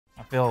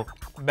feel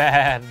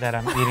bad that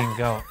I'm eating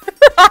goat.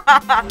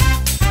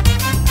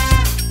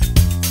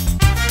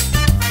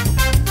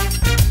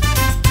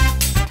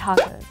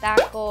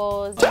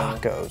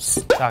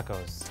 Tacos.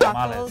 Tacos.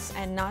 Tamales.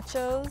 And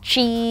nachos.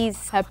 Cheese.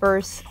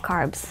 Peppers.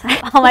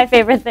 Carbs. All my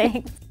favorite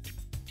things.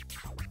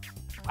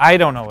 I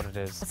don't know what it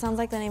is. It sounds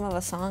like the name of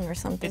a song or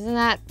something. Isn't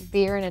that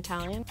beer in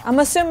Italian? I'm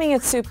assuming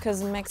it's soup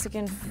because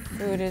Mexican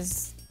food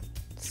is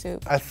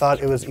soup. I thought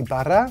it was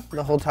Ibarra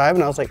the whole time,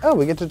 and I was like, oh,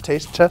 we get to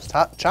taste just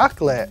hot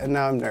chocolate, and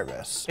now I'm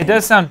nervous. It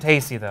does sound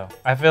tasty though.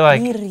 I feel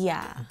like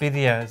Birria.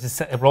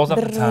 birria, it rolls up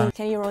the tongue.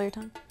 Can you roll your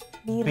tongue?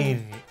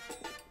 Birria.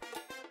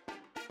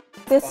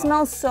 This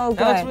smells so good.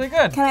 That looks really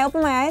good. Can I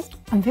open my eyes?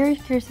 I'm very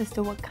curious as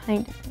to what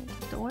kind of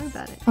meat. Don't worry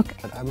about it. Okay.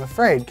 But I'm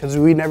afraid, because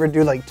we never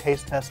do like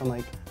taste tests on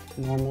like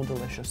normal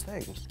delicious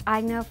things.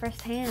 I know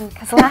firsthand,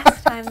 because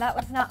last time that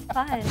was not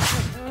fun.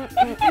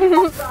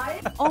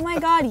 Oh my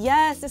god,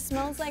 yes, it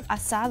smells like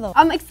asado.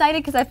 I'm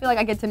excited because I feel like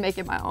I get to make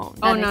it my own.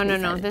 Oh, That no, makes no,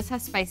 me no. excited. This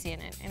has spicy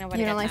in it. And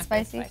nobody You don't gets like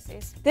that with spicy?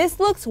 spices. This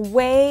looks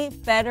way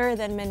better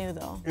than menu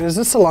though. And is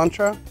this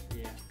cilantro?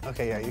 Yeah.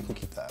 Okay, yeah, you can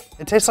keep that.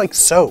 It tastes like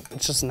soap.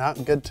 It's just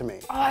not good to me.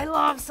 Oh, I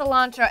love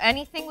cilantro.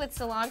 Anything with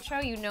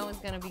cilantro, you know is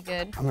gonna be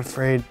good. I'm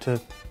afraid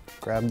to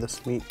grab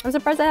this meat. I'm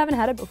surprised I haven't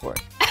had it before.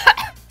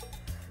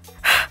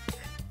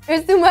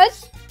 It's too much?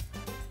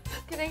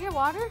 Can I get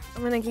water?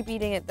 I'm gonna keep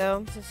eating it though.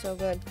 This is so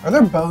good. Are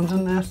there bones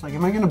in this? Like,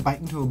 am I gonna bite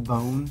into a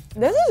bone?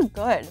 This is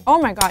good. Oh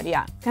my god,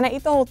 yeah. Can I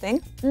eat the whole thing?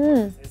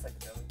 Mm.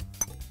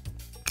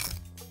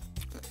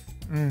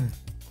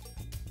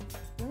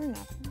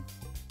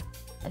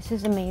 This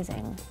is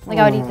amazing. Like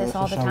I would eat this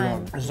all the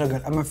time. It's so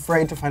good. I'm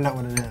afraid to find out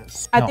what it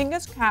is. I think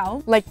it's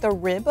cow. Like the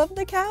rib of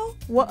the cow?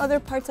 What other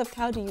parts of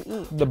cow do you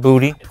eat? The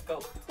booty.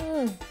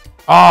 Mm.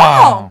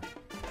 Oh.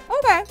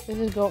 Okay. This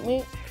is goat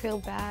meat. I feel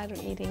bad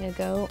eating a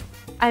goat.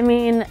 I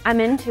mean, I'm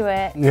into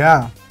it.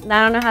 Yeah. And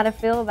I don't know how to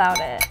feel about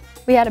it.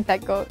 We had a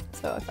pet goat,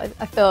 so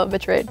I feel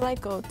betrayed. I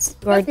like goats.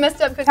 That's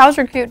messed up because cows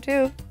are cute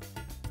too.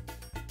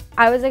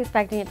 I was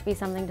expecting it to be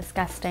something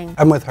disgusting.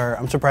 I'm with her.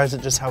 I'm surprised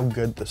at just how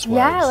good this was.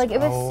 Yeah, like it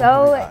was Oh my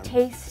so God.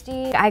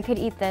 tasty. I could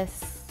eat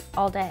this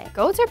all day.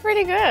 Goats are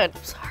pretty good.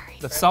 Sorry.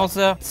 The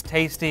salsa, it's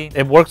tasty.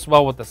 It works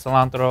well with the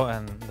cilantro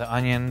and the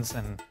onions,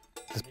 and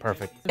it's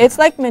perfect. It's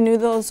like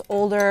Menudo's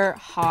older,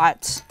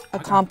 hot,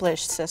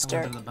 accomplished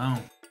sister. The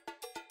bone.